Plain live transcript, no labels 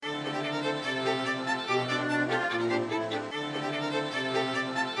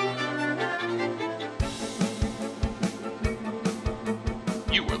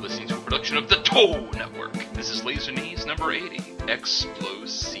production of the Toe Network. This is Laser Knees number 80,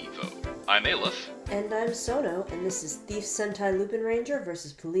 Explosivo. I'm Aleph. And I'm Sono, and this is Thief Sentai Lupin Ranger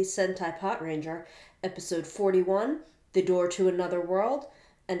versus Police Sentai Pot Ranger, Episode 41, The Door to Another World,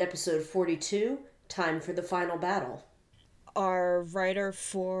 and Episode 42, Time for the Final Battle. Our writer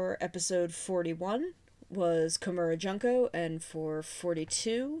for Episode 41 was Komura Junko, and for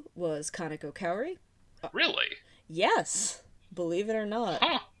 42 was Kaneko Kaori. Really? Yes, believe it or not.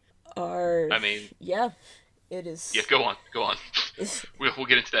 Huh. Yeah, it is. Yeah, go on. We'll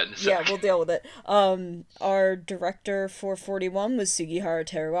get into that in a Yeah, sec. we'll deal with it. Our director for 41 was Sugihara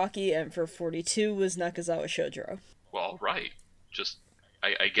Teruaki, and for 42 was Nakazawa Shojiro. Well, right.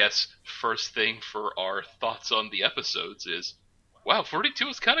 I guess first thing for our thoughts on the episodes is, wow, 42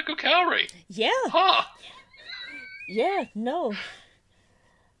 is Kaneko Kaori. Yeah. Huh. Yeah, no.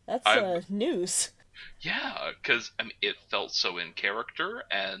 That's news. Yeah, because it felt so in character,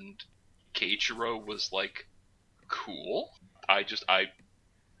 and Keiichiro was like cool. I'm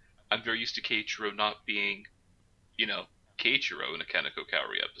very used to Keiichiro not being, Keiichiro in a Kaneko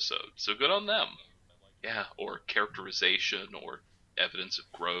Kaori episode. So good on them. Yeah, or characterization, or evidence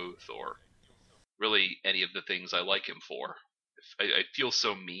of growth, or really any of the things I like him for. I feel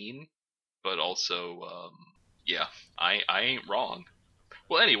so mean, but also, yeah, I ain't wrong.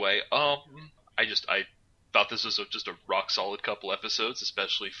 Well, anyway, I thought this was just a rock solid couple episodes,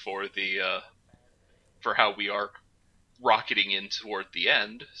 especially for for how we are rocketing in toward the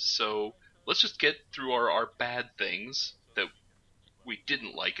end. So let's just get through our bad things that we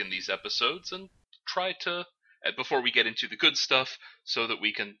didn't like in these episodes and try to, before we get into the good stuff, so that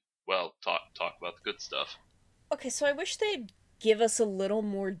we can, well, talk about the good stuff. Okay, so I wish they'd give us a little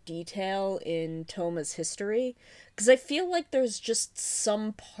more detail in Toma's history, because I feel like there's just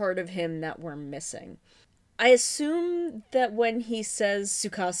some part of him that we're missing. I assume that when he says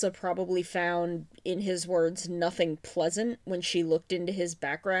Tsukasa probably found, in his words, nothing pleasant when she looked into his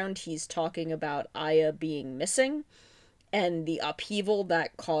background, he's talking about Aya being missing and the upheaval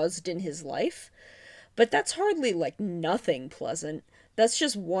that caused in his life. But that's hardly, nothing pleasant. That's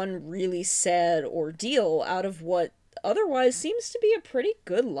just one really sad ordeal out of what otherwise seems to be a pretty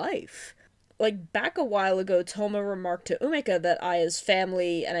good life. Back a while ago, Toma remarked to Umeka that Aya's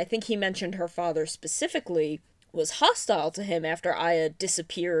family, and I think he mentioned her father specifically, was hostile to him after Aya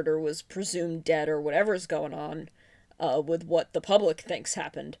disappeared or was presumed dead or whatever's going on with what the public thinks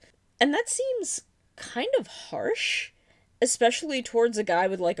happened. And that seems kind of harsh, especially towards a guy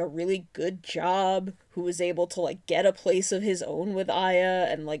with, a really good job who was able to, get a place of his own with Aya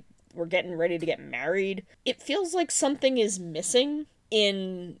and, we're getting ready to get married. It feels like something is missing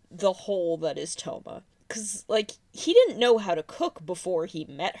in the whole that is Toma. Because, he didn't know how to cook before he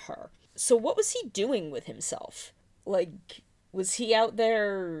met her. So what was he doing with himself? Was he out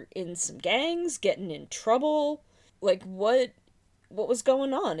there in some gangs, getting in trouble? What was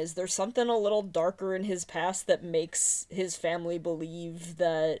going on? Is there something a little darker in his past that makes his family believe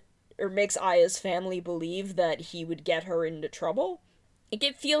that, or makes Aya's family believe that he would get her into trouble?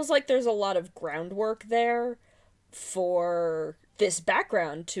 It feels like there's a lot of groundwork there for this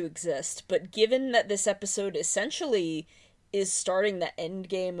background to exist, but given that this episode essentially is starting the end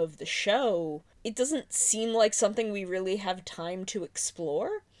game of the show, it doesn't seem like something we really have time to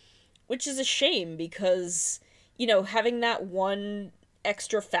explore, which is a shame because, having that one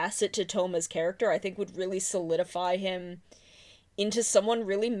extra facet to Toma's character I think would really solidify him into someone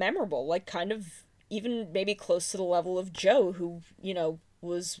really memorable, kind of even maybe close to the level of Joe, who,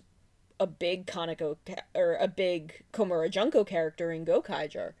 was a big a big Komura Junko character in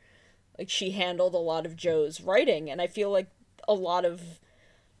Gokaiger. She handled a lot of Joe's writing, and I feel like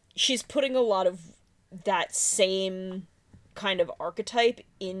she's putting a lot of that same kind of archetype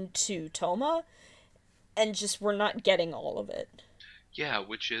into Toma, and just we're not getting all of it. Yeah,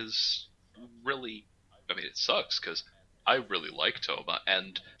 which is really, it sucks, because I really like Toma,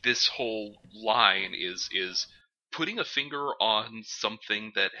 and this whole line is putting a finger on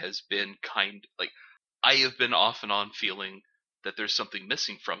something that has been I have been off and on feeling that there's something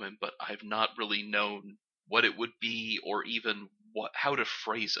missing from him, but I've not really known what it would be or even how to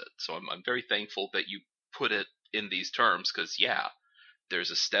phrase it. So I'm very thankful that you put it in these terms, because yeah,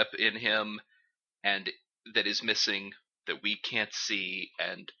 there's a step in him and that is missing that we can't see,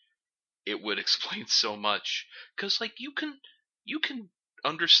 and it would explain so much. Because you can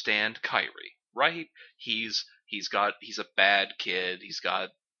understand Kyrie, right? He's a bad kid. He's got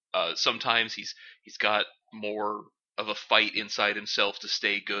sometimes he's got more of a fight inside himself to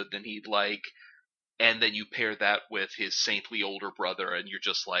stay good than he'd like, and then you pair that with his saintly older brother, and you're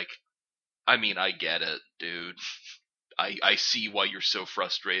just like, I get it, dude. I see why you're so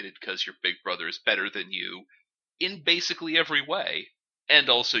frustrated because your big brother is better than you in basically every way. And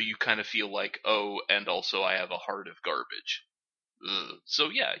also you kind of feel like, oh, and also I have a heart of garbage. Ugh. So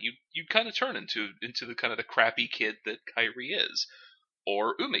yeah, you kind of turn into the kind of the crappy kid that Kairi is.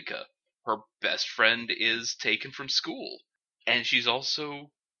 Or Umika. Her best friend is taken from school. And she's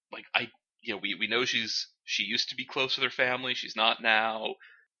also like we know she used to be close with her family, she's not now.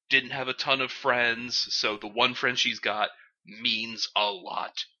 Didn't have a ton of friends, so the one friend she's got means a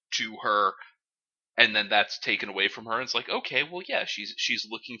lot to her, and then that's taken away from her. And it's like, okay, well, yeah, she's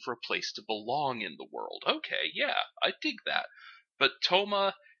looking for a place to belong in the world. Okay, yeah, I dig that. But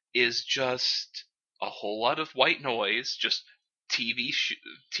Toma is just a whole lot of white noise, just TV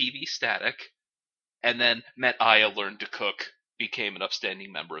static, and then met Aya, learned to cook, became an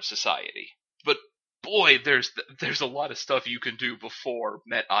upstanding member of society. But boy, there's a lot of stuff you can do before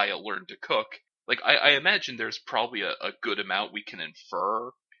Met Aya learned to cook. Like I imagine there's probably a good amount we can infer,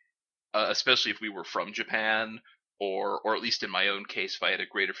 especially if we were from Japan, or at least in my own case, if I had a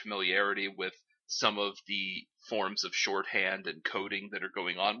greater familiarity with some of the forms of shorthand and coding that are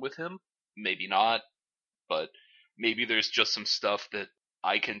going on with him. Maybe not, but maybe there's just some stuff that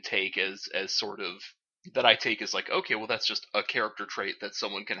I can take as sort of that I take as like, okay, well that's just a character trait that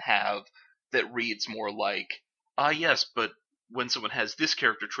someone can have that reads more like, yes, but when someone has this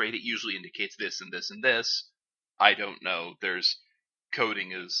character trait, it usually indicates this and this and this. I don't know. There's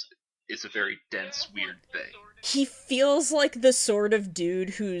coding is a very dense, weird thing. He feels like the sort of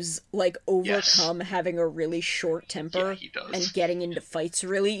dude who's like Yes. overcome having a really short temper Yeah, he does. and getting into fights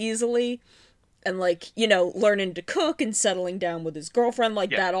really easily. And like, learning to cook and settling down with his girlfriend,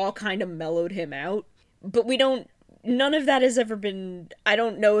 like Yeah. that all kind of mellowed him out. But none of that has ever been, I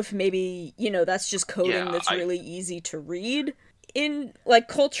don't know if maybe, that's just coding that's really easy to read in, like,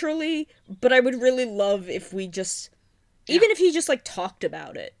 culturally, but I would really love if we just, even if he just, like, talked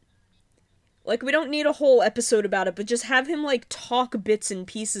about it. Like, we don't need a whole episode about it, but just have him, like, talk bits and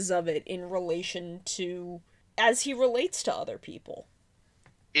pieces of it in relation to, as he relates to other people.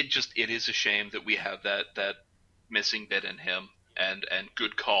 It is a shame that we have that missing bit in him, and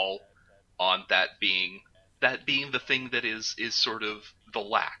good call on that being the thing that is sort of the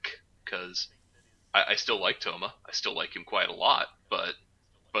lack, because I still like Toma, I still like him quite a lot, but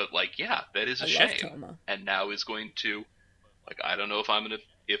like, yeah, that is a shame. Toma. And now is going to, like, I don't know if I'm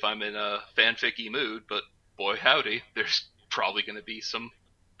in a fanficky mood, but boy howdy, there's probably going to be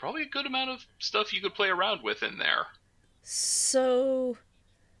probably a good amount of stuff you could play around with in there. So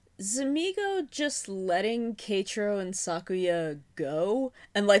Zamigo just letting Keiichiro and Sakuya go,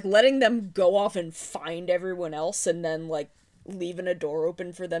 and like letting them go off and find everyone else, and then like leaving a door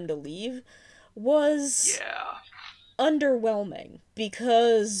open for them to leave, was underwhelming.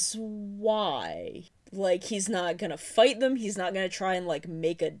 Because why? Like, he's not gonna fight them, he's not gonna try and like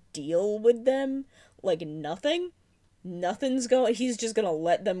make a deal with them, like nothing's going, he's just gonna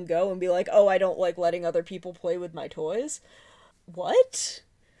let them go and be like, oh, I don't like letting other people play with my toys. What?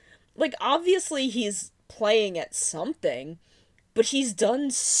 Like, obviously he's playing at something, but he's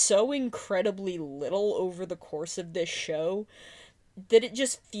done so incredibly little over the course of this show that it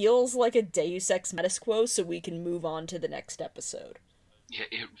just feels like a Deus Ex Status Quo, so we can move on to the next episode. Yeah,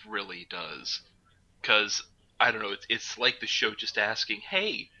 it really does. Because, I don't know, it's like the show just asking,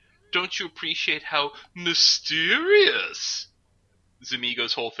 hey, don't you appreciate how mysterious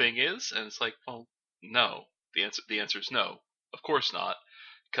Zamigo's whole thing is? And it's like, well, no. The answer is no. Of course not.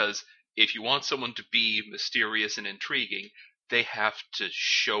 Because if you want someone to be mysterious and intriguing, they have to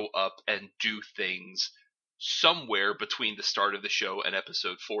show up and do things somewhere between the start of the show and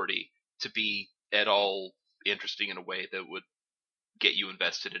episode 40 to be at all interesting in a way that would get you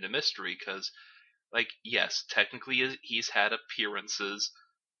invested in a mystery. Because, like, yes, technically he's had appearances,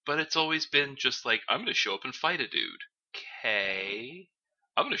 but it's always been just like, I'm going to show up and fight a dude. Okay.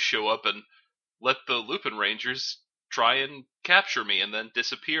 I'm going to show up and let the Lupin Rangers try and capture me and then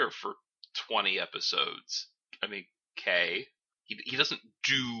disappear for 20 episodes. I mean, okay. He doesn't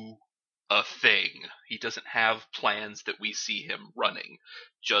do a thing. He doesn't have plans that we see him running.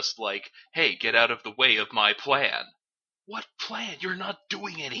 Just like, hey, get out of the way of my plan. What plan? You're not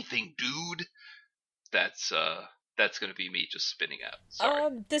doing anything, dude. That's gonna be me just spinning out.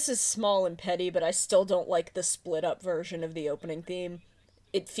 Sorry. This is small and petty, but I still don't like the split up version of the opening theme.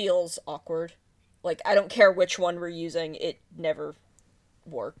 It feels awkward. Like, I don't care which one we're using, it never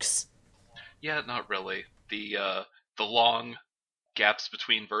works. Yeah, not really. The long gaps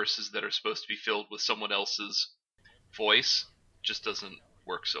between verses that are supposed to be filled with someone else's voice just doesn't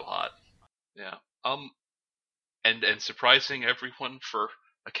work so hot. Yeah. And surprising everyone for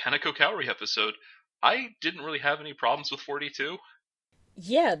a Kaneko Kaori episode, I didn't really have any problems with 42.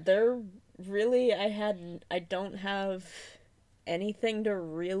 Yeah, I don't have anything to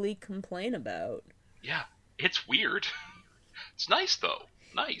really complain about. Yeah, it's weird. It's nice though.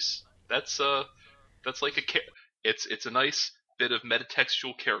 Nice. That's like it's a nice bit of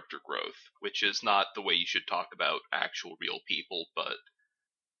metatextual character growth, which is not the way you should talk about actual real people, but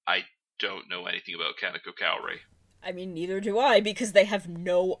I don't know anything about Kaneko Kaori. I mean, neither do I, because they have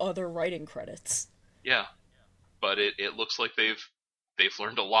no other writing credits. Yeah, but it looks like they've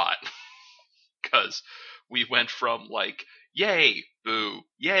learned a lot because we went from like yay boo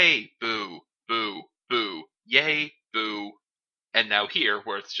yay boo boo boo yay boo, and now here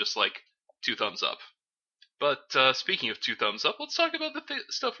where it's just like two thumbs up. But speaking of two thumbs up, let's talk about the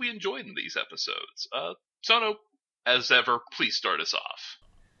stuff we enjoyed in these episodes. Sono, as ever, please start us off.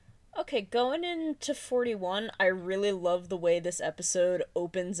 Okay, going into 41, I really love the way this episode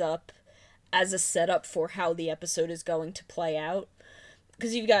opens up as a setup for how the episode is going to play out.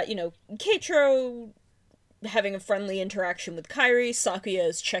 Because you've got, Keitro having a friendly interaction with Kairi, Sakuya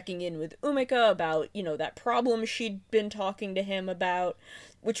is checking in with Umika about, that problem she'd been talking to him about,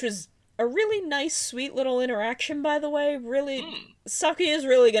 which was a really nice, sweet little interaction, by the way. Really, Sakuya is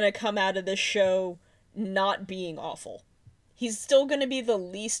really going to come out of this show not being awful. He's still going to be the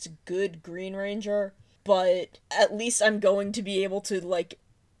least good Green Ranger, but at least I'm going to be able to,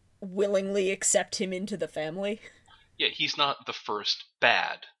 willingly accept him into the family. Yeah, he's not the first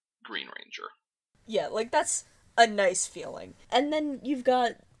bad Green Ranger. Yeah, that's a nice feeling. And then you've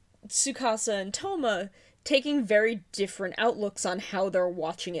got Tsukasa and Toma taking very different outlooks on how they're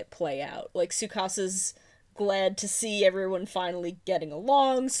watching it play out. Like, Tsukasa's glad to see everyone finally getting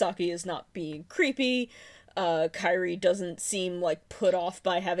along, Sakuya's not being creepy, Kairi doesn't seem, put off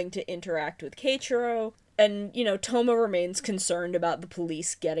by having to interact with Keiichiro, and, Toma remains concerned about the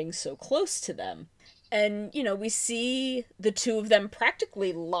police getting so close to them. And, we see the two of them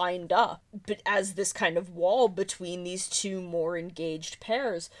practically lined up, but as this kind of wall between these two more engaged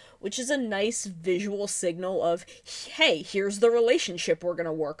pairs, which is a nice visual signal of, hey, here's the relationship we're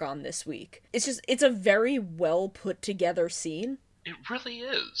gonna work on this week. It's a very well put together scene. It really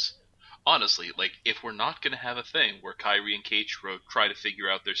is. Honestly, if we're not gonna have a thing where Kairi and Keiichiro try to figure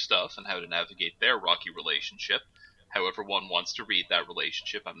out their stuff and how to navigate their rocky relationship, however one wants to read that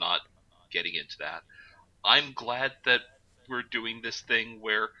relationship, I'm not getting into that. I'm glad that we're doing this thing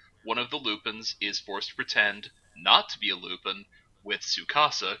where one of the Lupins is forced to pretend not to be a Lupin with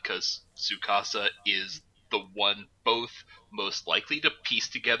Tsukasa, because Tsukasa is the one both most likely to piece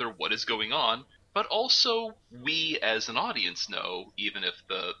together what is going on, but also we as an audience know, even if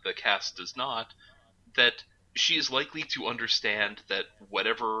the cast does not, that she is likely to understand that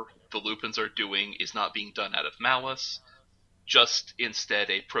whatever the Lupins are doing is not being done out of malice, just instead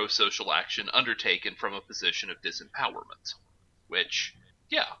a pro-social action undertaken from a position of disempowerment. Which,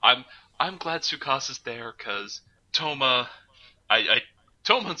 yeah, I'm glad Tsukasa's there, because Toma and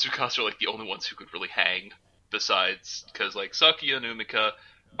Tsukasa are the only ones who could really hang, besides, because Sakuya and Umika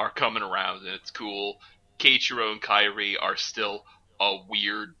are coming around and it's cool. Keiichiro and Kairi are still a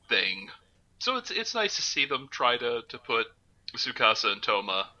weird thing. So it's nice to see them try to put Tsukasa and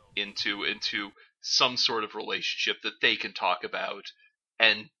Toma into some sort of relationship that they can talk about,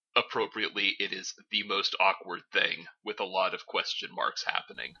 and appropriately it is the most awkward thing with a lot of question marks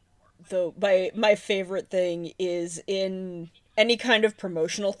happening. Though my favorite thing is in any kind of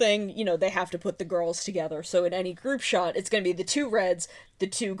promotional thing, they have to put the girls together. So in any group shot, it's going to be the two reds, the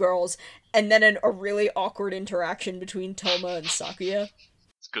two girls, and then a really awkward interaction between Toma and Sakuya.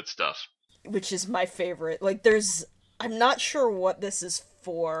 It's good stuff. Which is my favorite. I'm not sure what this is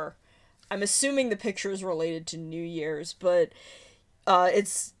for. I'm assuming the picture is related to New Year's, but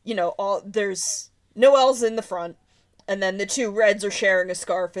it's, there's Noelle's in the front, and then the two reds are sharing a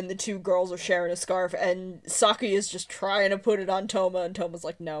scarf, and the two girls are sharing a scarf, and Sakuya is just trying to put it on Toma, and Toma's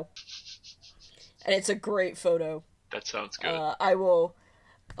like, no. And it's a great photo. That sounds good.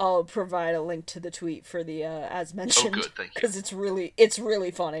 I'll provide a link to the tweet for the, as mentioned. Oh, good, thank you. Because it's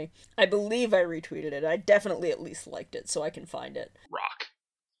really funny. I believe I retweeted it. I definitely at least liked it, so I can find it. Rock.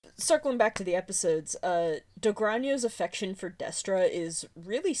 Circling back to the episodes, Dogranio's affection for Destra is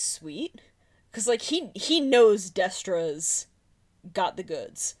really sweet. Because, he knows Destra's got the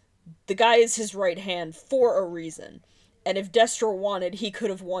goods. The guy is his right hand for a reason. And if Destra wanted, he could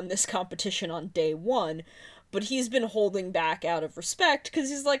have won this competition on day one. But he's been holding back out of respect, because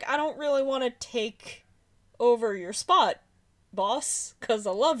he's like, I don't really want to take over your spot, boss, because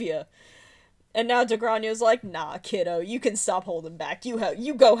I love you. And now Dogranio's like, nah, kiddo, you can stop holding back.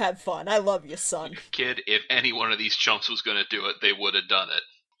 You go have fun. I love you, son. Kid, if any one of these chumps was going to do it, they would have done it.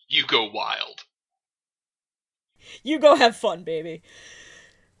 You go wild. You go have fun, baby.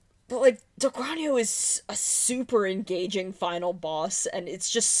 But, like, Dogranio is a super engaging final boss, and it's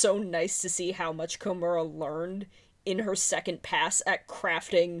just so nice to see how much Komura learned in her second pass at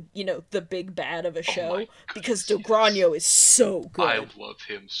crafting, the big bad of a Oh my show, because goodness, yes. Dogranio is so I good. love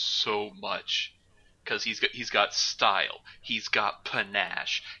him so much because he's got style, he's got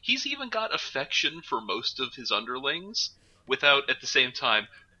panache, he's even got affection for most of his underlings, without at the same time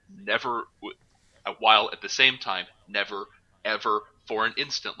never, while at the same time never ever for an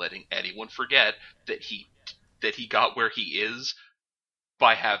instant letting anyone forget that he got where he is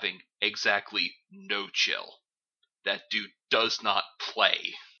by having exactly no chill. That dude does not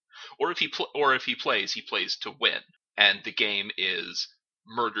play, or if he plays, he plays to win, and the game is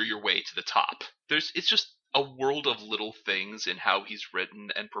murder your way to the top. It's just a world of little things in how he's written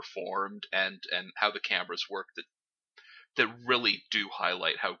and performed, and how the cameras work, that really do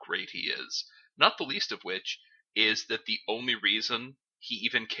highlight how great he is. Not the least of which is that the only reason he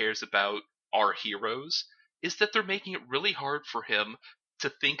even cares about our heroes is that they're making it really hard for him to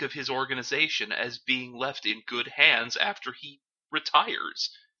think of his organization as being left in good hands after he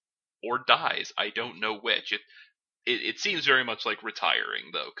retires or dies. I don't know which. It seems very much like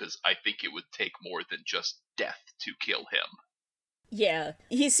retiring, though, because I think it would take more than just death to kill him. Yeah,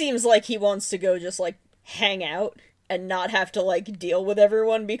 he seems like he wants to go just, like, hang out and not have to, like, deal with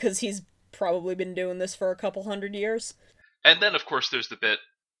everyone because he's probably been doing this for a couple hundred years. And then, of course, there's the bit.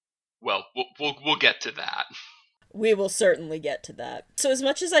 Well, we'll get to that. We will certainly get to that. So, as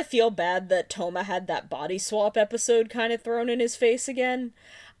much as I feel bad that Toma had that body swap episode kind of thrown in his face again,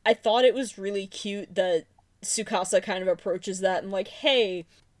 I thought it was really cute that Tsukasa kind of approaches that and, like, hey,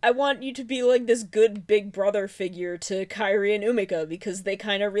 I want you to be like this good big brother figure to Kairi and Umika because they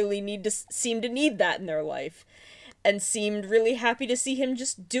kind of really seem to need that in their life. And seemed really happy to see him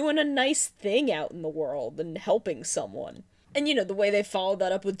just doing a nice thing out in the world and helping someone. And the way they followed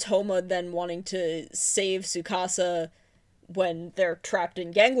that up with Toma then wanting to save Tsukasa when they're trapped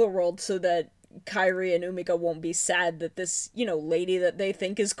in Gangler World so that Kairi and Umika won't be sad that this, lady that they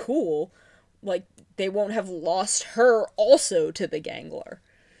think is cool, like, they won't have lost her also to the Gangler.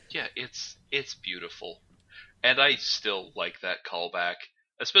 Yeah, it's beautiful. And I still like that callback,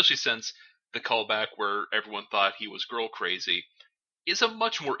 especially since the callback where everyone thought he was girl crazy is a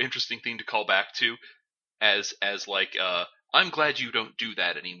much more interesting thing to call back to, as like I'm glad you don't do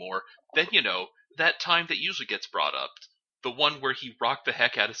that anymore. Then that time that usually gets brought up, the one where he rocked the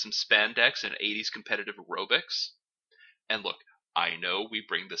heck out of some spandex and 80s competitive aerobics. And look, I know we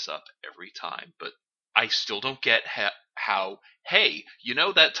bring this up every time, but I still don't get how, hey,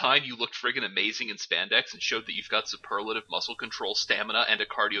 that time you looked friggin' amazing in spandex and showed that you've got superlative muscle control, stamina, and a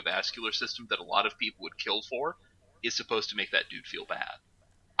cardiovascular system that a lot of people would kill for, is supposed to make that dude feel bad.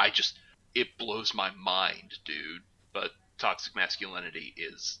 I just, it blows my mind, dude. But toxic masculinity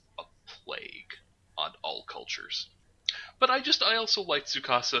is a plague on all cultures. But I also like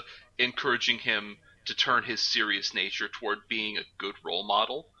Tsukasa encouraging him to turn his serious nature toward being a good role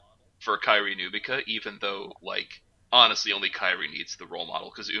model for Kairi and Umika, even though, like, honestly, only Kairi needs the role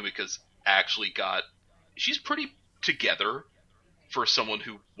model, because Umika's actually she's pretty together for someone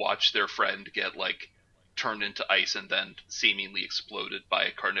who watched their friend get, like, turned into ice and then seemingly exploded by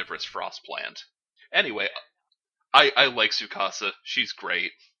a carnivorous frost plant. Anyway, I like Tsukasa. She's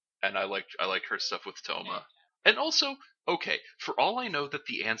great, and I like her stuff with Toma. And also, okay, for all I know that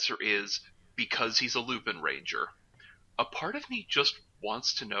the answer is because he's a Lupin Ranger, a part of me just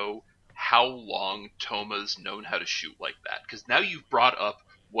wants to know how long Toma's known how to shoot like that. Because now you've brought up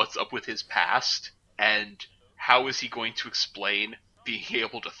what's up with his past, and how is he going to explain being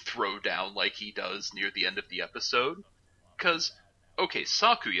able to throw down like he does near the end of the episode? Because, okay,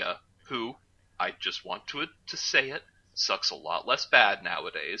 Sakuya, who, I just want to say it, sucks a lot less bad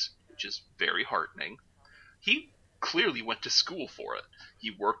nowadays, which is very heartening. He clearly went to school for it. He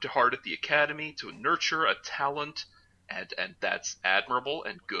worked hard at the academy to nurture a talent, and that's admirable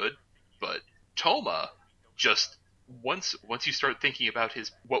and good. But Toma, just once you start thinking about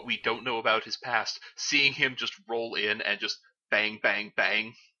his what we don't know about his past, seeing him just roll in and just bang bang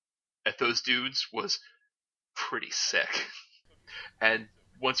bang at those dudes was pretty sick. And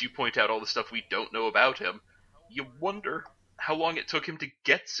once you point out all the stuff we don't know about him, you wonder how long it took him to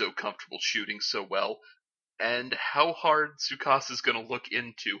get so comfortable shooting so well, and how hard Tsukasa's gonna look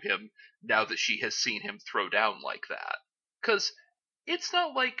into him now that she has seen him throw down like that. 'Cause it's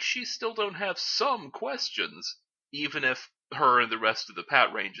not like she still don't have some questions, even if her and the rest of the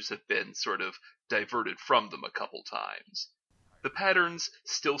Pat Rangers have been sort of diverted from them a couple times. The patterns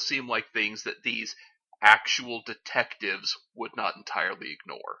still seem like things that these actual detectives would not entirely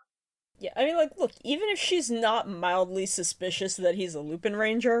ignore. Yeah, I mean, like, look, even if she's not mildly suspicious that he's a Lupin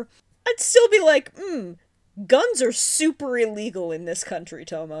Ranger, I'd still be like, guns are super illegal in this country,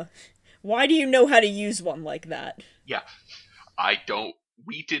 Toma. Why do you know how to use one like that? Yeah, I don't.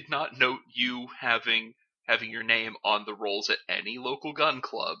 We did not note you having your name on the rolls at any local gun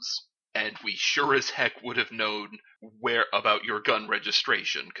clubs, and we sure as heck would have known where about your gun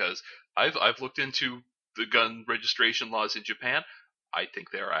registration. Because I've looked into the gun registration laws in Japan. I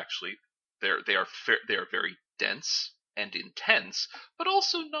think they're actually they are very dense and intense, but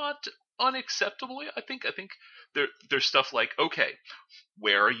also not unacceptable. I think there's stuff like, okay,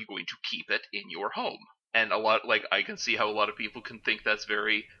 where are you going to keep it in your home? And a lot, like, I can see how a lot of people can think that's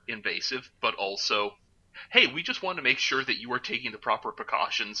very invasive, but also, hey, we just want to make sure that you are taking the proper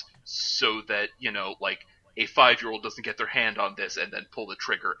precautions so that, like, a 5-year-old doesn't get their hand on this and then pull the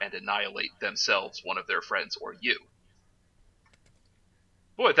trigger and annihilate themselves, one of their friends, or you.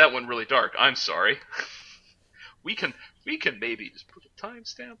 Boy, that went really dark. I'm sorry. we can we can maybe just put a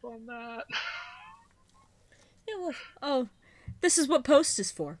timestamp on that. Yeah, look, oh, this is what post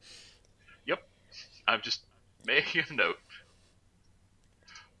is for. Yep. I'm just making a note.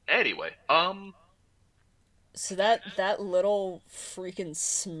 Anyway, So that little freaking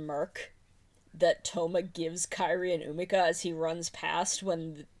smirk that Toma gives Kairi and Umika as he runs past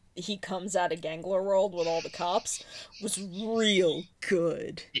when he comes out of Gangler World with all the cops was real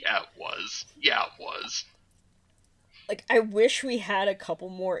good. yeah, it was. Yeah, it was. Like, I wish we had a couple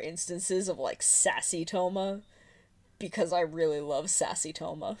more instances of, like, sassy Toma, because I really love sassy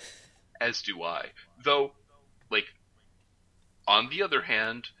Toma. As do I. Though, like, on the other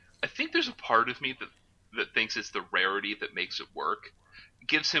hand, I think there's a part of me that thinks it's the rarity that makes it work. It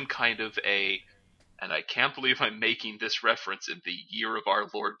gives him kind of a, and I can't believe I'm making this reference in the year of our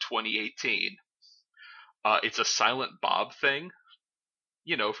Lord 2018. It's a Silent Bob thing,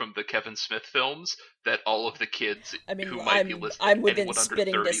 from the Kevin Smith films, that all of the kids I mean, who might be listening, I'm within anyone under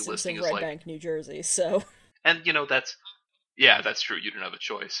spitting 30 distance listening in is Red like, Bank, New Jersey, so... and that's true. You didn't have a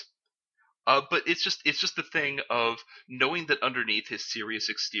choice. But it's just the thing of knowing that underneath his serious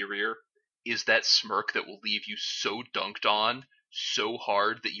exterior is that smirk that will leave you so dunked on so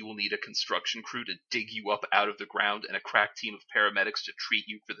hard that you will need a construction crew to dig you up out of the ground and a crack team of paramedics to treat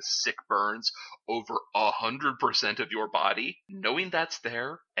you for the sick burns over 100% of your body. Knowing that's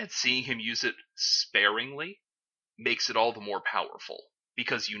there and seeing him use it sparingly makes it all the more powerful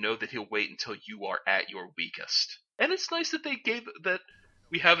because you know that he'll wait until you are at your weakest. And it's nice that they gave that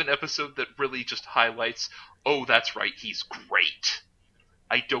we have an episode that really just highlights, oh, that's right, he's great.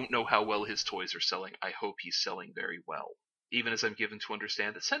 I don't know how well his toys are selling. I hope he's selling very well. Even as I'm given to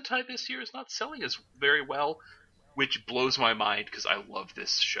understand that Sentai this year is not selling as very well, which blows my mind because I love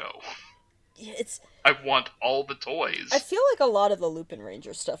this show. Yeah, it's... I want all the toys. I feel like a lot of the Lupin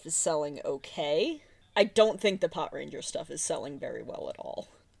Ranger stuff is selling okay. I don't think the Pot Ranger stuff is selling very well at all.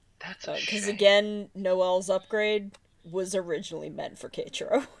 That's a shame. Because again, Noel's upgrade was originally meant for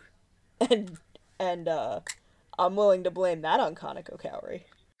Keiichiro. and I'm willing to blame that on Kaneko Kaori.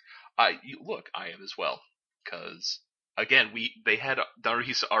 I am as well. Because, again, they had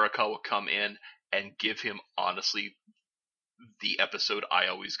Naruhisa Arakawa come in and give him, honestly, the episode I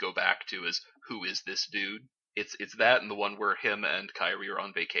always go back to is, who is this dude? It's that and the one where him and Kairi are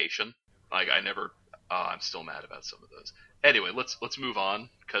on vacation. Like, I'm still mad about some of those. Anyway, let's move on,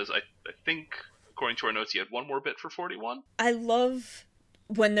 because I think, according to our notes, you had one more bit for 41? I love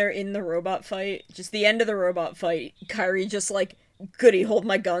when they're in the robot fight, just the end of the robot fight, Kairi just like, Goody, hold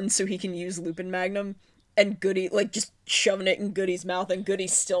my gun so he can use Lupin Magnum, and Goody, like, just shoving it in Goody's mouth, and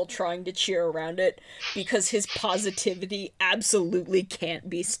Goody's still trying to cheer around it, because his positivity absolutely can't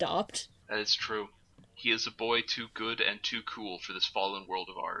be stopped. That is true. He is a boy too good and too cool for this fallen world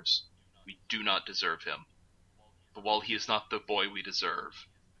of ours. We do not deserve him. But while he is not the boy we deserve,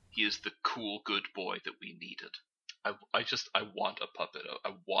 he is the cool, good boy that we needed. I want a puppet.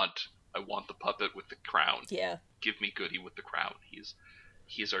 I want the puppet with the crown. Yeah. Give me Goody with the crown.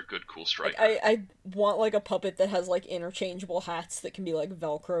 He's our good, cool striker. I want, like, a puppet that has, like, interchangeable hats that can be, like,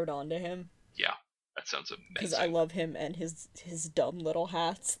 Velcroed onto him. Yeah, that sounds amazing. Because I love him and his dumb little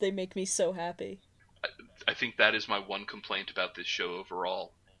hats. They make me so happy. I think that is my one complaint about this show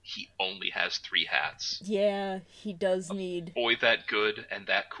overall. He only has 3 hats. Yeah, he does need... A boy that good and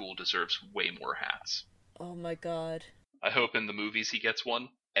that cool deserves way more hats. Oh my god. I hope in the movies he gets one.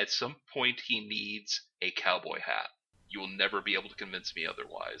 At some point he needs a cowboy hat. You will never be able to convince me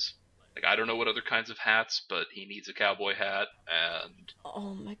otherwise. Like, I don't know what other kinds of hats, but he needs a cowboy hat, and...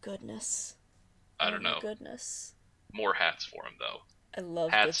 Oh my goodness. I don't know. Oh my goodness. More hats for him, though. I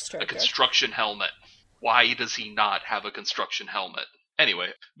love hats, this striker. A construction helmet. Why does he not have a construction helmet? Anyway,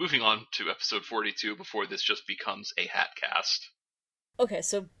 moving on to episode 42 before this just becomes a hat cast. Okay,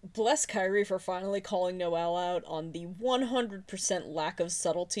 so bless Kyrie for finally calling Noelle out on the 100% lack of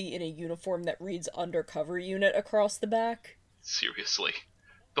subtlety in a uniform that reads undercover unit across the back. Seriously.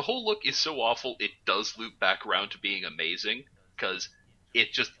 The whole look is so awful, it does loop back around to being amazing, because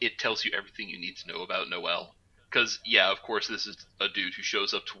it tells you everything you need to know about Noelle. Because, yeah, of course, this is a dude who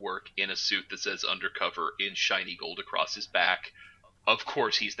shows up to work in a suit that says undercover in shiny gold across his back. Of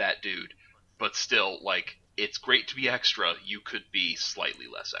course he's that dude. But still, like, it's great to be extra. You could be slightly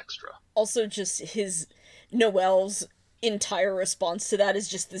less extra. Also, just Noelle's entire response to that is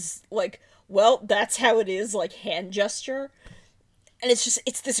just this, like, well, that's how it is, like, hand gesture. And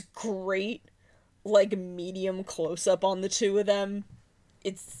it's this great, like, medium close up on the two of them.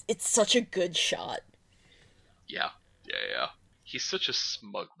 It's such a good shot. Yeah. He's such a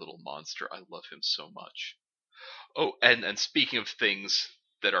smug little monster. I love him so much. Oh, and speaking of things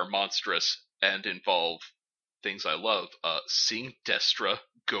that are monstrous and involve things I love, seeing Destra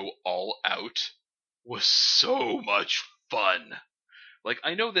go all out was so much fun. Like,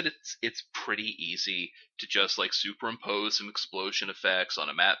 I know that it's pretty easy to just like superimpose some explosion effects on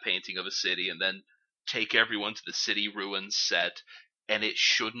a matte painting of a city and then take everyone to the city ruins set, and it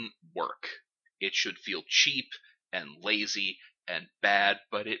shouldn't work. It should feel cheap and lazy and bad,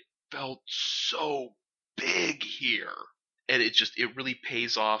 but it felt so big here. And it really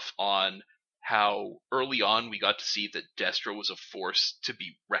pays off on how early on we got to see that Destra was a force to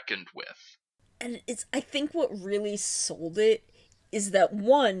be reckoned with. And I think what really sold it is that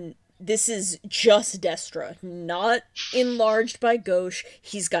one, this is just Destra, not enlarged by Gauche.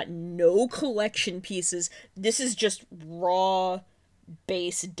 He's got no collection pieces. This is just raw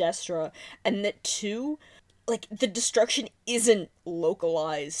base Destra. And that two, like, the destruction isn't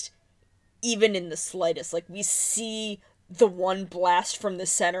localized even in the slightest. Like, we see the one blast from the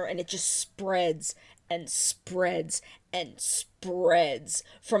center and it just spreads and spreads and spreads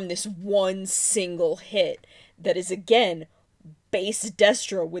from this one single hit that is, again, base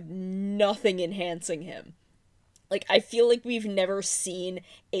Destra with nothing enhancing him. Like, I feel like we've never seen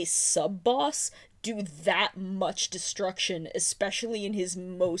a sub-boss do that much destruction, especially in his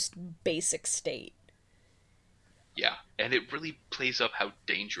most basic state. Yeah, and it really plays up how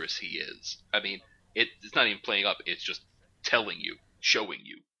dangerous he is. I mean, it's not even playing up, it's just telling you, showing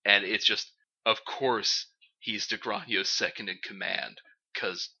you. And it's just, of course, he's Degranio's second in command,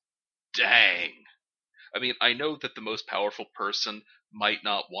 because dang. I mean, I know that the most powerful person might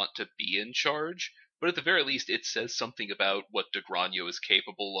not want to be in charge, but at the very least, it says something about what Degranio is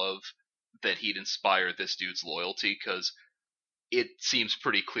capable of that he'd inspire this dude's loyalty, because it seems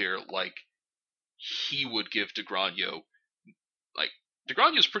pretty clear, like, he would give Degranio, like,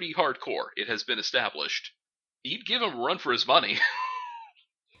 Degranio's pretty hardcore, it has been established. He'd give him a run for his money.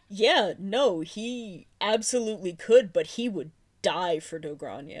 Yeah, no, he absolutely could, but he would die for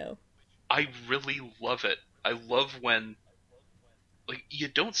Dogranio. I really love it. I love when, like, you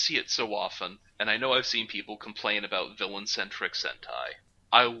don't see it so often, and I know I've seen people complain about villain-centric Sentai.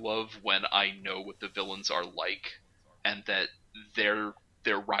 I love when I know what the villains are like, and that they're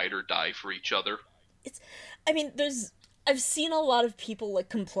ride or die for each other. I mean, I've seen a lot of people, like,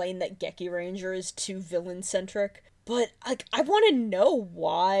 complain that Geki Ranger is too villain-centric, but, like, I want to know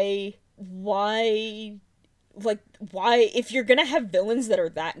why, if you're gonna have villains that are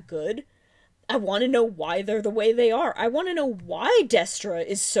that good, I want to know why they're the way they are. I want to know why Destra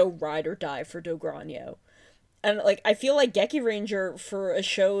is so ride or die for Dogranio. And, like, I feel like Geki Ranger, for a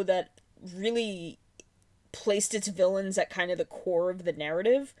show that really placed its villains at kind of the core of the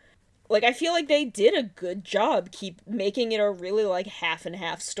narrative, like, I feel like they did a good job keep making it a really, like, half and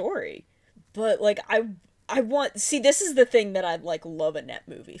half story. But, like, I want, see, this is the thing that I'd, like, love a net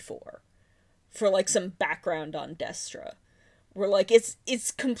movie for, like, some background on Destra. Where, like,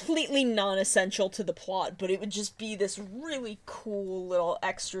 it's completely non-essential to the plot, but it would just be this really cool little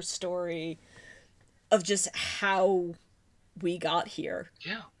extra story of just how we got here.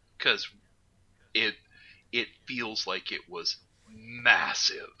 Yeah, because it feels like it was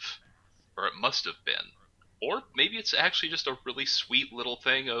massive, or it must have been, or maybe it's actually just a really sweet little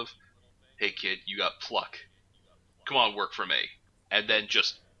thing of, hey kid, you got pluck, come on, work for me, and then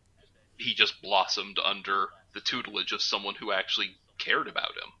he just blossomed under the tutelage of someone who actually cared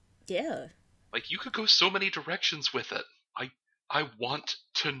about him. Yeah. Like, you could go so many directions with it. I want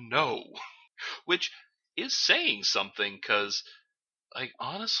to know. Which is saying something, because, like,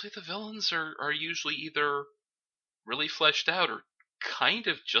 honestly, the villains are usually either really fleshed out or kind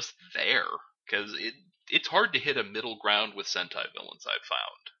of just there. Because it's hard to hit a middle ground with Sentai villains, I've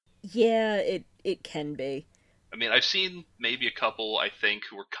found. Yeah, it can be. I mean, I've seen maybe a couple, I think,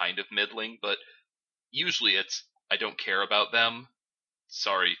 who are kind of middling, but usually it's, I don't care about them.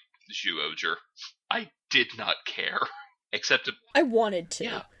 Sorry, Zhuoger. I did not care. Except, I wanted to.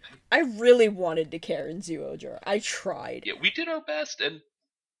 yeah, I really wanted to care in Zyuohger. I tried. yeah, we did our best, and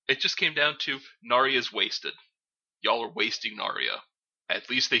it just came down to Narya's wasted. Y'all are wasting Narya. At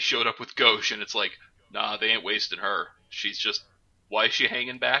least they showed up with Ghosh, and it's like, nah, they ain't wasting her. She's just, why is she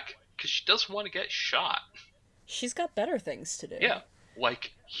hanging back? Because she doesn't want to get shot. She's got better things to do. Yeah,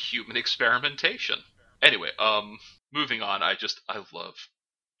 like human experimentation. Anyway, moving on. I love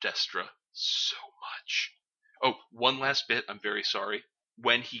Destra so much. Oh, one last bit. I'm very sorry.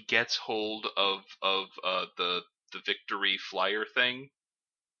 When he gets hold of the victory flyer thing,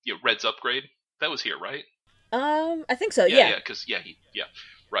 Red's upgrade. That was here, right? I think so, Yeah, yeah. because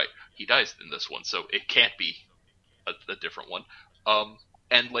right. He dies in this one, so it can't be a different one.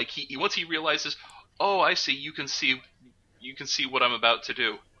 And like he once he realizes, oh, I see. You can see what I'm about to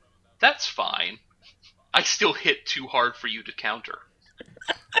do. That's fine. I still hit too hard for you to counter.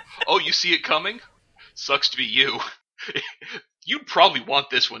 Oh, you see it coming? Sucks to be you. You'd probably want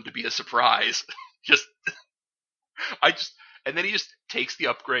this one to be a surprise. just, and then he just takes the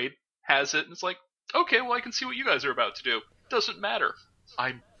upgrade, has it, and it's like, okay, well, I can see what you guys are about to do. Doesn't matter.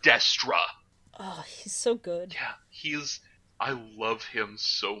 I'm Destra. Oh, he's so good. Yeah, I love him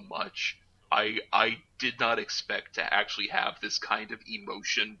so much. I did not expect to actually have this kind of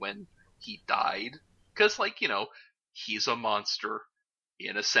emotion when he died. Because, he's a monster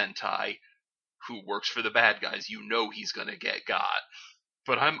in a Sentai who works for the bad guys. You know he's gonna get got.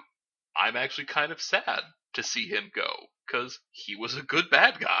 But I'm actually kind of sad to see him go, because he was a good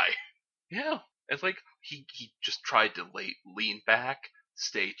bad guy. Yeah. It's like he just tried to lean back,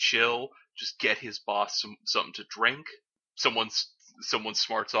 stay chill, just get his boss something to drink. Someone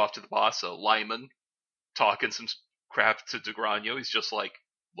smarts off to the boss, Lyman, talking some crap to DeGrano. He's just like,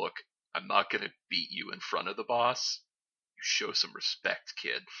 look, I'm not gonna beat you in front of the boss. You show some respect,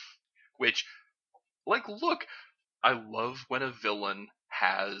 kid. Which, look, I love when a villain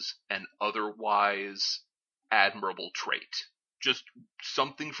has an otherwise admirable trait. Just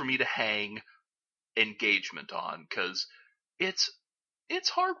something for me to hang engagement on, because it's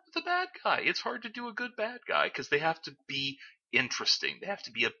hard with a bad guy. It's hard to do a good bad guy, because they have to be interesting. They have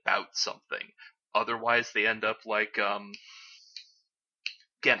to be about something. Otherwise, they end up like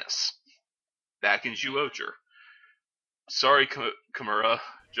Genis back in Zyuohger. Sorry, Kimura,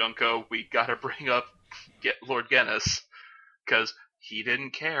 Junko, we gotta bring up Lord Genis, because he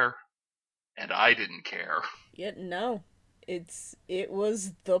didn't care, and I didn't care. Yeah, no. It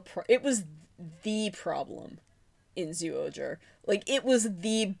was the problem in Zyuohger. Like, it was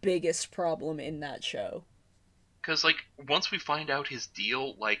the biggest problem in that show. Because, once we find out his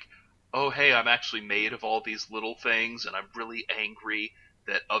deal, oh, hey, I'm actually made of all these little things, and I'm really angry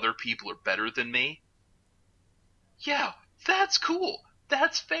that other people are better than me. Yeah, that's cool.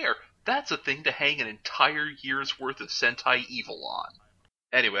 That's fair. That's a thing to hang an entire year's worth of Sentai evil on.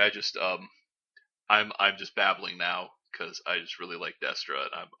 Anyway, I'm just babbling now, because I just really like Destra,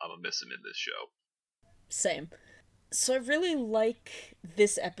 and I'm gonna miss him in this show. Same. So I really like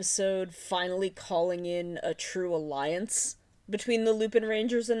this episode finally calling in a true alliance between the Lupin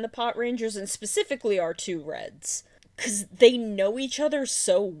Rangers and the Pot Rangers, and specifically our two Reds. Because they know each other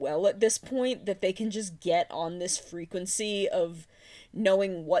so well at this point that they can just get on this frequency of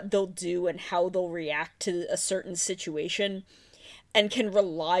knowing what they'll do and how they'll react to a certain situation, and can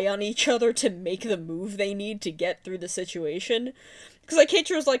rely on each other to make the move they need to get through the situation. Because,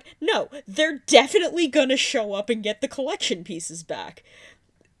 Keiichiro's like, no, they're definitely gonna show up and get the collection pieces back.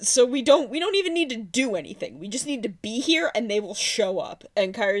 So we don't even need to do anything. We just need to be here and they will show up.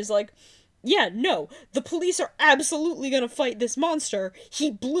 And Kairi's like, yeah, no, the police are absolutely gonna fight this monster. He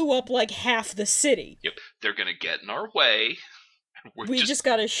blew up half the city. Yep, they're gonna get in our way. We just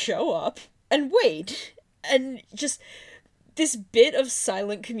gotta show up and wait. And just this bit of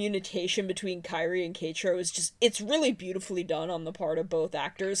silent communication between Kairi and Keiichiro is it's really beautifully done on the part of both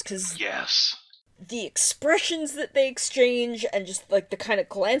actors, because yes, the expressions that they exchange and just the kind of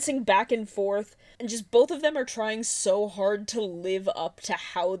glancing back and forth, and just both of them are trying so hard to live up to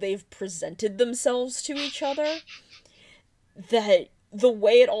how they've presented themselves to each other, that the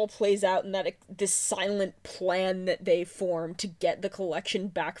way it all plays out, and that this silent plan that they form to get the collection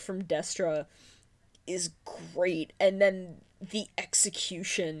back from Destra is great. And then the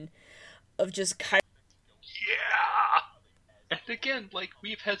execution of just yeah. And again,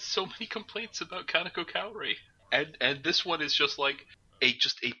 we've had so many complaints about Kaneko Kaori, and this one is just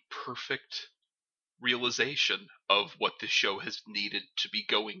a perfect realization of what the show has needed to be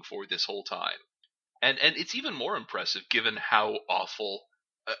going for this whole time. And it's even more impressive given how awful.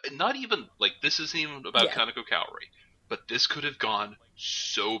 Not even like this isn't even about Yeah. Kaneko Kaori, but this could have gone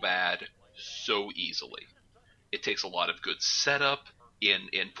so bad so easily. It takes a lot of good setup in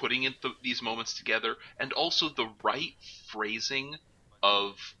putting these moments together, and also the right phrasing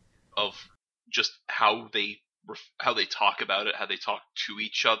of of just how they talk about it, how they talk to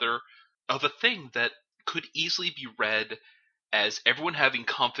each other, of a thing that could easily be read as everyone having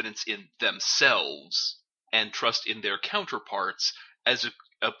confidence in themselves and trust in their counterparts, as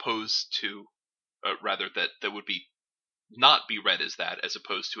opposed to rather that would be not be read as that, as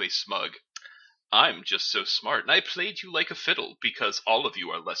opposed to a smug I'm just so smart, and I played you like a fiddle because all of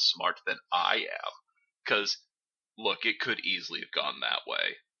you are less smart than I am. Because, look, it could easily have gone that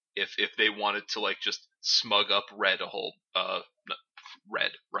way. If they wanted to, like, just smug up Red a whole,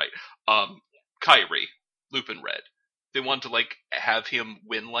 Red, right. Kyrie, Lupin Red. They wanted to, like, have him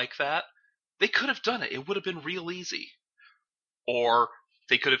win like that. They could have done it. It would have been real easy. Or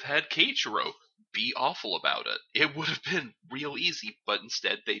they could have had Keiichiro be awful about it. It would have been real easy, but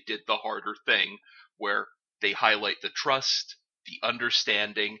instead they did the harder thing where they highlight the trust, the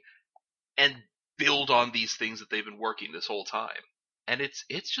understanding, and build on these things that they've been working this whole time. And it's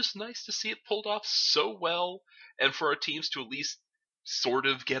just nice to see it pulled off so well, and for our teams to at least sort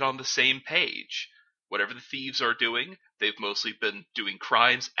of get on the same page. Whatever the thieves are doing, they've mostly been doing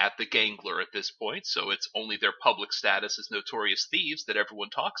crimes at the Gangler at this point, so it's only their public status as notorious thieves that everyone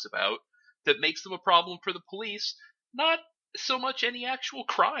talks about that makes them a problem for the police, not so much any actual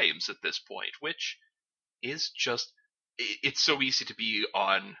crimes at this point, which is just. It's so easy to be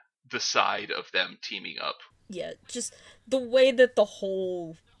on the side of them teaming up. Yeah, just the way that the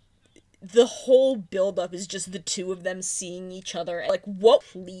whole build-up is just the two of them seeing each other, like what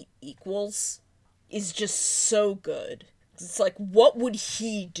Fleet equals is just so good. It's like, what would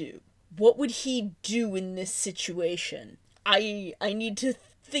he do? What would he do in this situation? I need to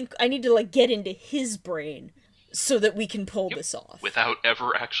think, I need to like get into his brain so that we can pull this off. Without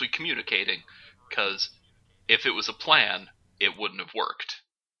ever actually communicating, because if it was a plan, it wouldn't have worked.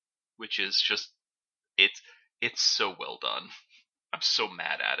 Which is just it's it's so well done. I'm so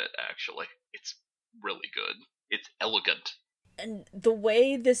mad at it actually. It's really good. It's elegant. And the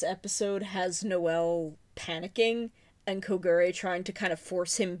way this episode has Noel panicking and Kogure trying to kind of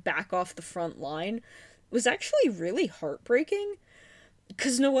force him back off the front line was actually really heartbreaking.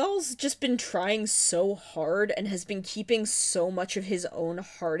 Because Noel's just been trying so hard and has been keeping so much of his own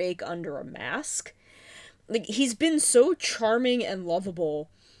heartache under a mask. Like, he's been so charming and lovable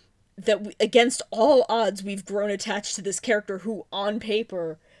that against all odds, we've grown attached to this character who, on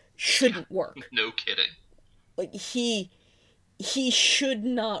paper, shouldn't work. No kidding. Like, he should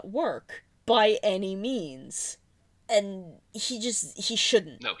not work by any means. And he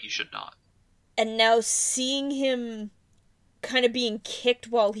shouldn't. No, he should not. And now seeing him kind of being kicked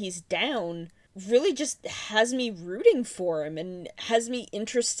while he's down really just has me rooting for him and has me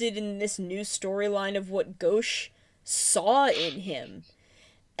interested in this new storyline of what Gauche saw in him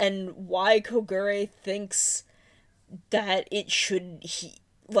and why Kogure thinks that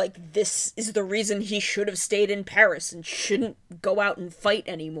this is the reason he should have stayed in Paris and shouldn't go out and fight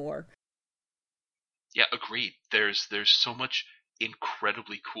anymore. Yeah, agreed. There's so much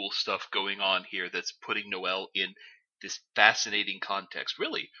incredibly cool stuff going on here that's putting Noel in this fascinating context.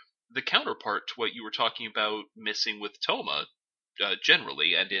 Really, the counterpart to what you were talking about missing with Toma,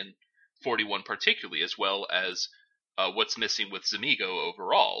 generally, and in 41 particularly, as well as what's missing with Zamigo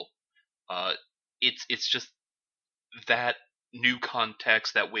overall. Uh, it's just that new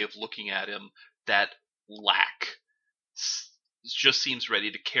context, that way of looking at him, that lack just seems ready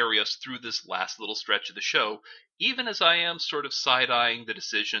to carry us through this last little stretch of the show, even as I am sort of side-eyeing the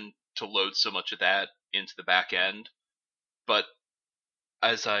decision to load so much of that into the back end. But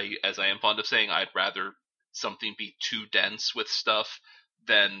as I am fond of saying, I'd rather something be too dense with stuff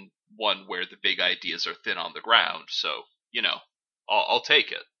than one where the big ideas are thin on the ground. So, I'll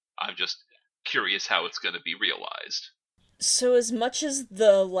take it. I'm just curious how it's going to be realized. So as much as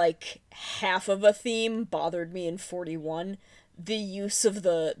the half of a theme bothered me in 41, the use of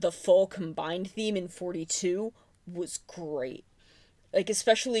the full combined theme in 42 was great. Like,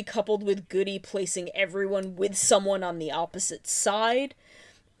 especially coupled with Goody placing everyone with someone on the opposite side.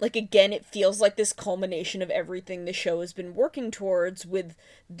 Like, again, it feels like this culmination of everything the show has been working towards, with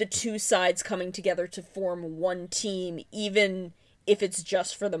the two sides coming together to form one team, even if it's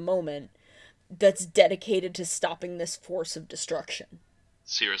just for the moment, that's dedicated to stopping this force of destruction.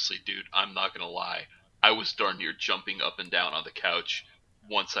 Seriously, dude, I'm not gonna lie. I was darn near jumping up and down on the couch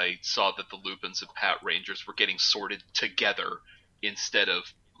once I saw that the Lupins and Pat Rangers were getting sorted together instead of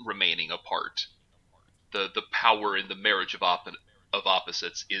remaining apart. the power in the marriage of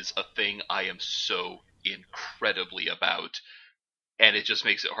opposites is a thing I am so incredibly about, and it just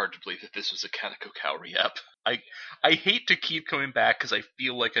makes it hard to believe that this was a Kaneko Kaori ep. I hate to keep coming back because I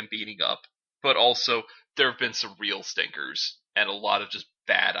feel like I'm beating up, but also there have been some real stinkers and a lot of just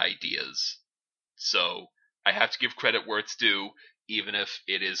bad ideas. So I have to give credit where it's due, even if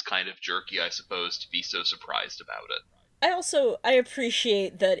it is kind of jerky, I suppose, to be so surprised about it. I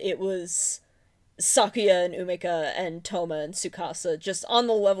appreciate that it was Sakuya and Umika and Toma and Tsukasa just on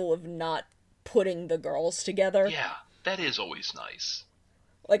the level of not putting the girls together. Yeah, that is always nice.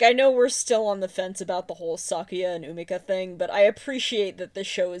 Like, I know we're still on the fence about the whole Sakuya and Umika thing, but I appreciate that the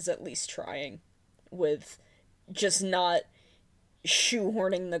show is at least trying with just not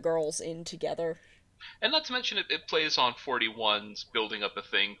shoehorning the girls in together. And not to mention, it plays on 41's building up a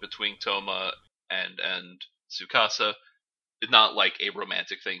thing between Toma and Tsukasa. Not like a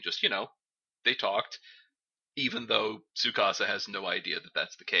romantic thing, just, they talked, even though Tsukasa has no idea that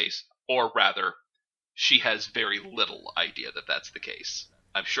that's the case. Or rather, she has very little idea that that's the case.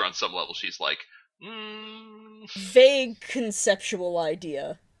 I'm sure on some level she's like, Vague conceptual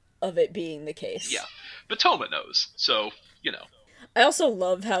idea of it being the case. Yeah, but Toma knows, so, I also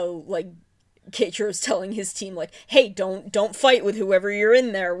love how, like, Keiichiro's telling his team, like, hey, don't fight with whoever you're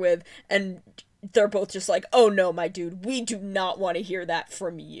in there with, and they're both just like, oh no, my dude, we do not want to hear that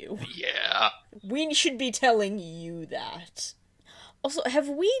from you. Yeah. We should be telling you that. Also, have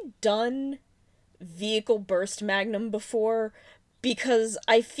we done Vehicle Burst Magnum before? Because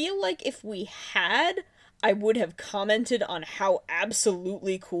I feel like if we had, I would have commented on how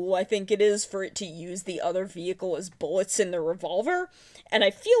absolutely cool I think it is for it to use the other vehicle as bullets in the revolver, and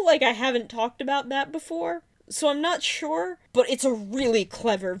I feel like I haven't talked about that before. So I'm not sure, but it's a really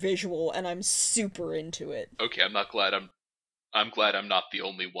clever visual, and I'm super into it. Okay, I'm glad I'm not the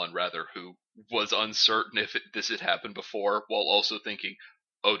only one, rather, who was uncertain if this had happened before, while also thinking,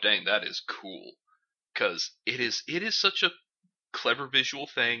 oh dang, that is cool. Because it is such a clever visual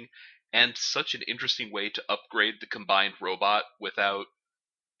thing, and such an interesting way to upgrade the combined robot without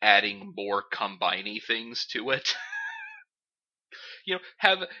adding more combiney things to it.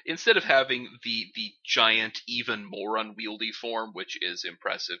 Instead of having the giant, even more unwieldy form, which is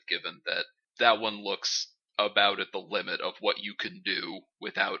impressive given that one looks about at the limit of what you can do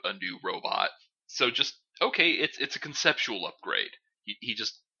without a new robot. So just, okay, it's a conceptual upgrade. He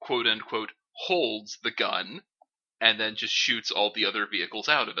just quote unquote holds the gun and then just shoots all the other vehicles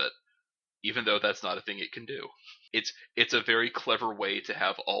out of it, even though that's not a thing it can do. It's a very clever way to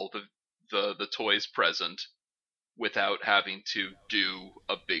have all the toys present without having to do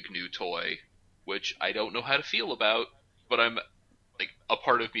a big new toy, which I don't know how to feel about, but I'm like, a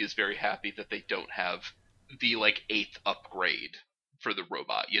part of me is very happy that they don't have the like 8th upgrade for the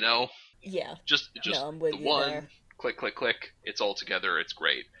robot, Yeah. Just No, I'm with the you one there. click click click, it's all together, it's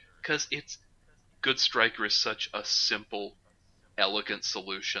great. Cuz Good Striker is such a simple, elegant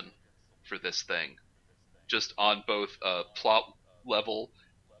solution for this thing. Just on both a plot level,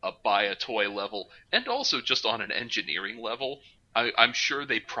 a buy a toy level, and also just on an engineering level. I'm sure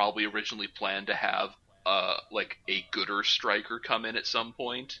they probably originally planned to have like a gooder striker come in at some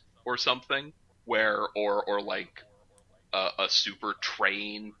point or something, where or like a super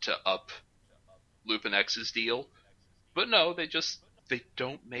train to up Lupin X's deal. But no, they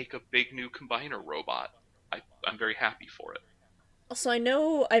don't make a big new combiner robot. I'm very happy for it. Also, I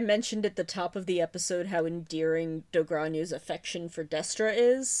know I mentioned at the top of the episode how endearing Dogranio's affection for Destra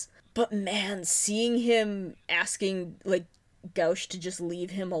is, but man, seeing him asking, like, Gauche to just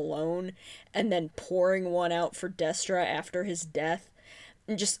leave him alone, and then pouring one out for Destra after his death,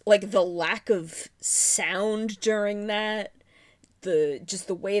 and just, like, the lack of sound during that,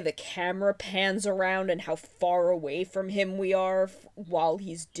 the way the camera pans around and how far away from him we are while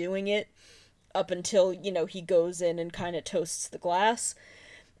he's doing it, up until, he goes in and kind of toasts the glass.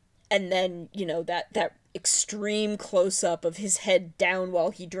 And then, that extreme close up of his head down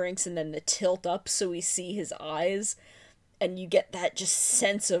while he drinks, and then the tilt up so we see his eyes. And you get that just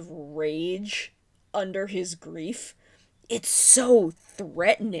sense of rage under his grief. It's so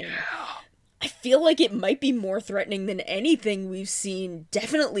threatening. Yeah. I feel like it might be more threatening than anything we've seen,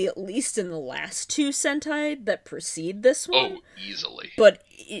 definitely at least in the last 2 Sentai that precede this one. Oh, easily. But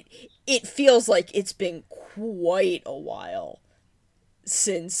it feels like it's been quite a while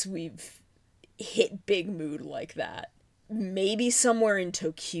since we've hit big mood like that. Maybe somewhere in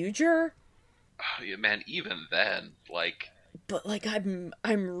ToQger? Oh, yeah, man, even then, like... But, like, I'm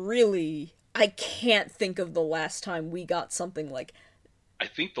really... I can't think of the last time we got something like I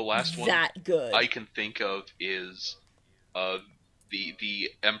think the last one that good. I can think of is the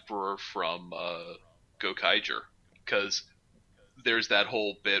Emperor from Gokaiger, because there's that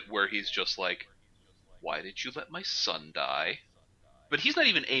whole bit where he's just like, "Why did you let my son die?" But he's not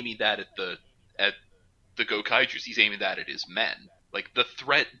even aiming that at the Gokaigers. He's aiming that at his men. Like, the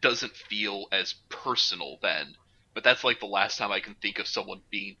threat doesn't feel as personal then. But that's like the last time I can think of someone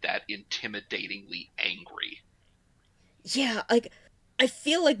being that intimidatingly angry. Yeah, like, I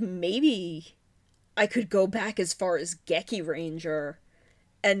feel like maybe I could go back as far as Geki Ranger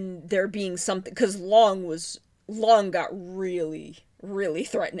and there being something, because Long got really, really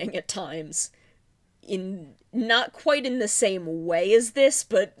threatening at times. In not quite in the same way as this,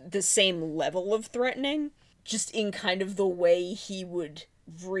 but the same level of threatening. Just in kind of the way he would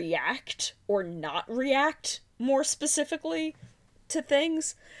react or not react more specifically to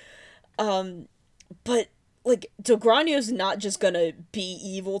things. But like Dogranio's not just gonna be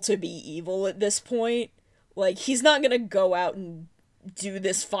evil to be evil at this point. Like, he's not gonna go out and do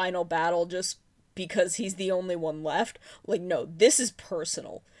this final battle just because he's the only one left. Like, no, this is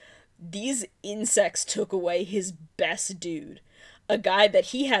personal. These insects took away his best dude. A guy that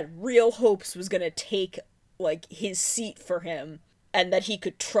he had real hopes was gonna take, like, his seat for him, and that he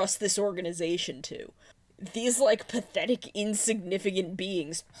could trust this organization to. These, like, pathetic, insignificant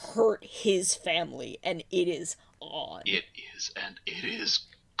beings hurt his family, and it is on. It is, and it is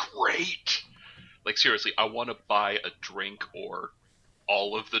great. Like, seriously, I want to buy a drink or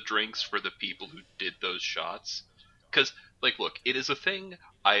all of the drinks for the people who did those shots. Because, like, look, it is a thing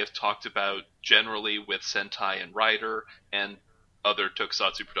I have talked about generally with Sentai and Rider and other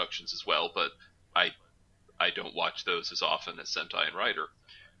Tokusatsu productions as well, but I don't watch those as often as Sentai and Rider,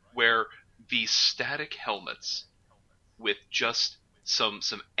 where these static helmets with just some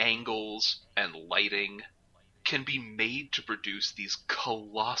angles and lighting can be made to produce these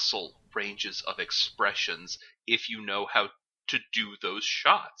colossal ranges of expressions if you know how to do those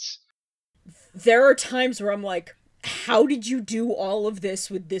shots. There are times where I'm like, how did you do all of this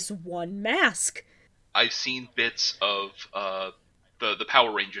with this one mask? I've seen bits of the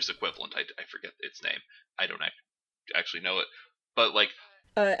Power Rangers equivalent. I forget its name. I don't actually know it. But, like...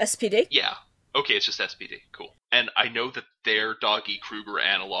 SPD? Yeah. Okay, it's just SPD. Cool. And I know that their Doggy Kruger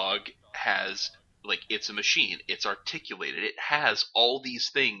analog has... Like, it's a machine. It's articulated. It has all these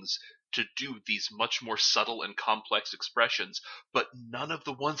things to do these much more subtle and complex expressions, but none of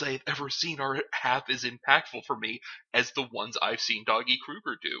the ones I have ever seen are half as impactful for me as the ones I've seen Doggy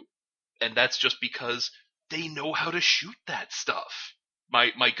Kruger do. And that's just because they know how to shoot that stuff.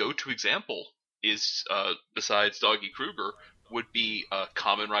 My go-to example is, besides Doggy Kruger, would be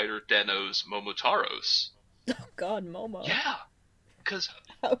Kamen Rider Denno's Momotaros. Oh god, Momo. Yeah, because...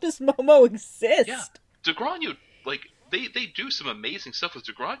 How does Momo exist? Yeah, Dogranio, like, they do some amazing stuff with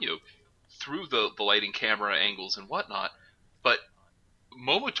Dogranio through the lighting, camera angles, and whatnot, but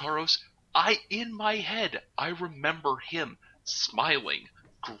Momotaros, in my head, I remember him smiling,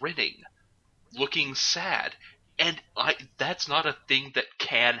 grinning, looking sad, and that's not a thing that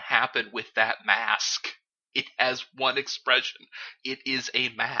can happen with that mask. It has one expression. It is a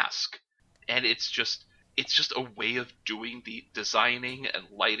mask. And it's just a way of doing the designing and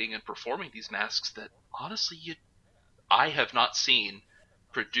lighting and performing these masks that, honestly, I have not seen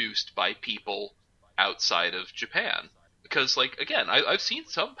produced by people outside of Japan. Because, like, again, I've seen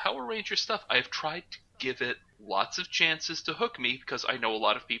some Power Ranger stuff. I've tried to give it lots of chances to hook me because I know a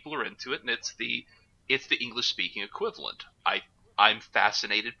lot of people are into it, and it's the English-speaking equivalent. I'm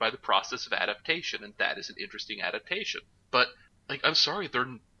fascinated by the process of adaptation, and that is an interesting adaptation. But, like, I'm sorry,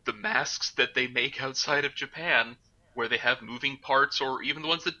 the masks that they make outside of Japan, where they have moving parts, or even the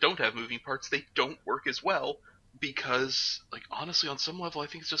ones that don't have moving parts, they don't work as well, because, like, honestly, on some level, I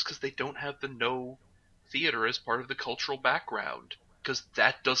think it's just because they don't have the Noh theater as part of the cultural background. Because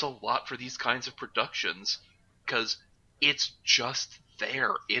that does a lot for these kinds of productions, because it's just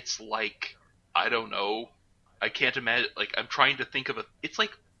there. It's like, I don't know, I can't imagine, like, I'm trying to think of it's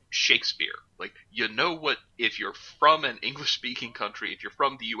like Shakespeare. Like, you know what, if you're from an English-speaking country, if you're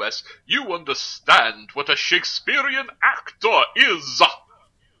from the US, you understand what a Shakespearean actor is!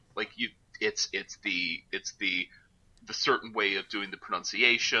 Like, it's the certain way of doing the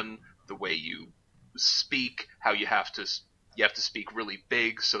pronunciation, the way you speak, how you have to speak really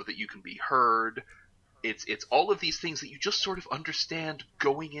big so that you can be heard. It's all of these things that you just sort of understand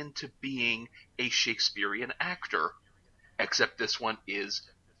going into being a Shakespearean actor. Except this one is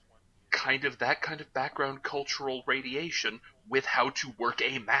kind of that kind of background cultural radiation with how to work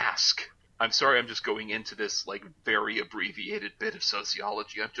a mask. I'm sorry, I'm just going into this, like, very abbreviated bit of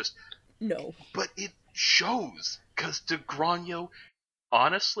sociology. No. But it shows, because Dogranio,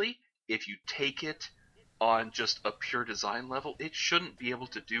 honestly, if you take it on just a pure design level, it shouldn't be able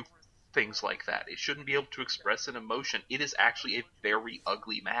to do things like that. It shouldn't be able to express an emotion. It is actually a very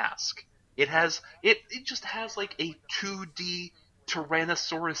ugly mask. It just has like a 2D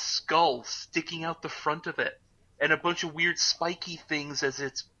Tyrannosaurus skull sticking out the front of it, and a bunch of weird spiky things as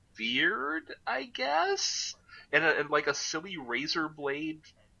its beard, I guess, and like a silly razor blade,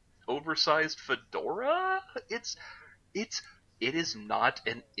 oversized fedora. It is not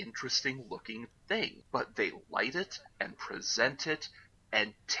an interesting looking thing, but they light it and present it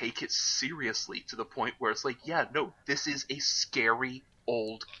and take it seriously to the point where it's like, yeah, no, this is a scary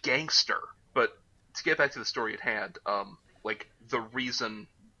old gangster. But to get back to the story at hand, like, the reason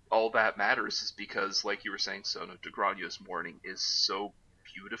all that matters is because, like you were saying, Sono, Degranio's mourning is so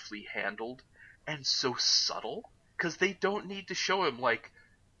beautifully handled and so subtle, because they don't need to show him, like,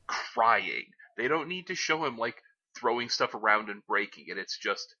 crying. They don't need to show him, like, throwing stuff around and breaking it. It's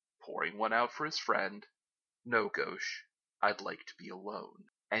just pouring one out for his friend. No, Gauche, I'd like to be alone.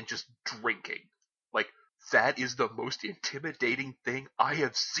 And just drinking. Like, that is the most intimidating thing I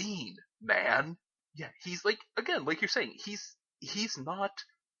have seen, man. Yeah, he's like, again, like you're saying, he's not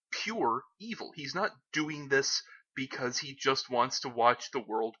pure evil. He's not doing this because he just wants to watch the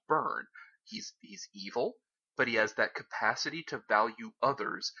world burn. He's evil, but he has that capacity to value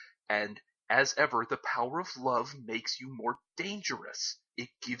others, and as ever, the power of love makes you more dangerous. It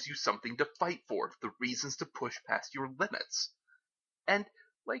gives you something to fight for, the reasons to push past your limits. And,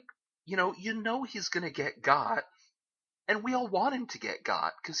 like, you know he's gonna get got, and we all want him to get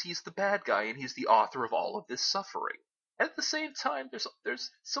got, because he's the bad guy and he's the author of all of this suffering. At the same time,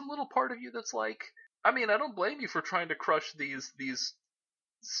 there's some little part of you that's like, I mean, I don't blame you for trying to crush these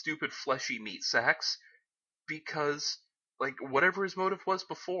stupid fleshy meat sacks, because, like, whatever his motive was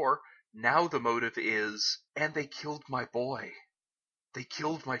before, now the motive is, and they killed my boy. They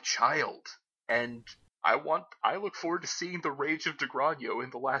killed my child. And I look forward to seeing the rage of Degranio in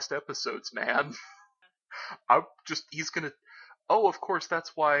the last episodes, man. He's gonna, oh, of course,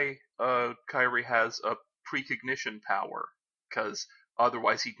 that's why, Kairi has a precognition power, because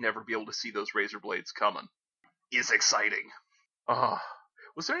otherwise he'd never be able to see those razor blades coming. Is exciting.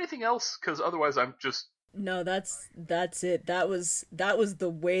 Was there anything else? Because otherwise I'm just... No, that's it. That was the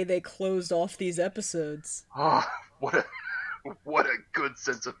way they closed off these episodes. What a good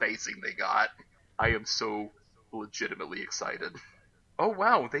sense of pacing they got. I am so legitimately excited. Oh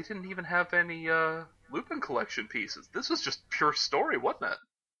wow, they didn't even have any Lupin collection pieces. This was just pure story, wasn't it?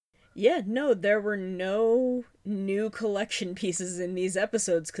 Yeah, no, there were no new collection pieces in these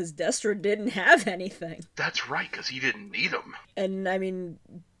episodes because Destro didn't have anything. That's right, because he didn't need them. And, I mean,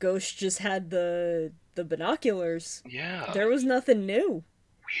 Ghost just had the binoculars. Yeah. There was nothing new.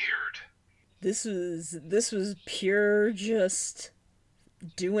 Weird. This was pure just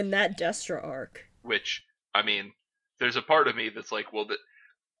doing that Destra arc. Which, I mean, there's a part of me that's like, well,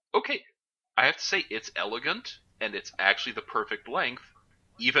 okay, I have to say it's elegant, and it's actually the perfect length,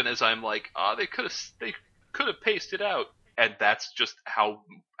 even as I'm like, they could have paced it out, and that's just how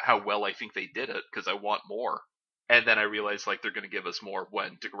well I think they did it, because I want more. And then I realize, like, they're going to give us more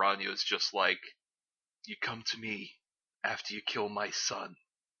when Degranio is just like, you come to me after you kill my son,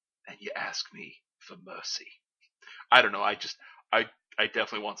 and you ask me for mercy. I don't know, I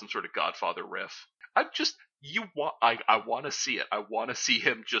definitely want some sort of Godfather riff. I want to see it. I want to see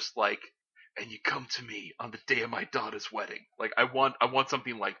him just like, and you come to me on the day of my daughter's wedding. Like, I want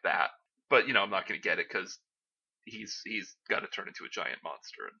something like that. But, I'm not going to get it because he's got to turn into a giant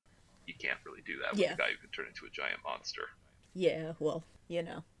monster, and you can't really do that with a guy who can turn into a giant monster. Yeah, well,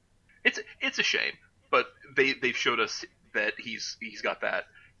 It's a shame, but they've showed us that he's got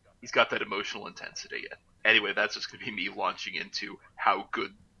that emotional intensity. Anyway, that's just going to be me launching into how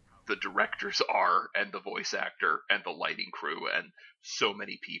good the directors are, and the voice actor, and the lighting crew, and so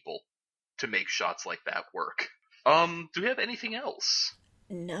many people to make shots like that work. Do we have anything else?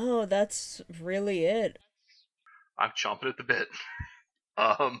 No, that's really it. I'm chomping at the bit.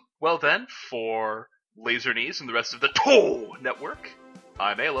 Well then, for Laser Knees and the rest of the TOE Network,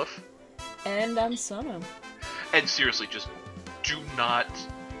 I'm Aleph. And I'm Sono. And seriously, just do not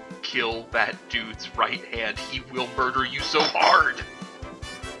kill that dude's right hand. He will murder you so hard!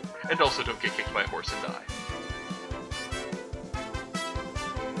 And also don't get kicked by a horse and die.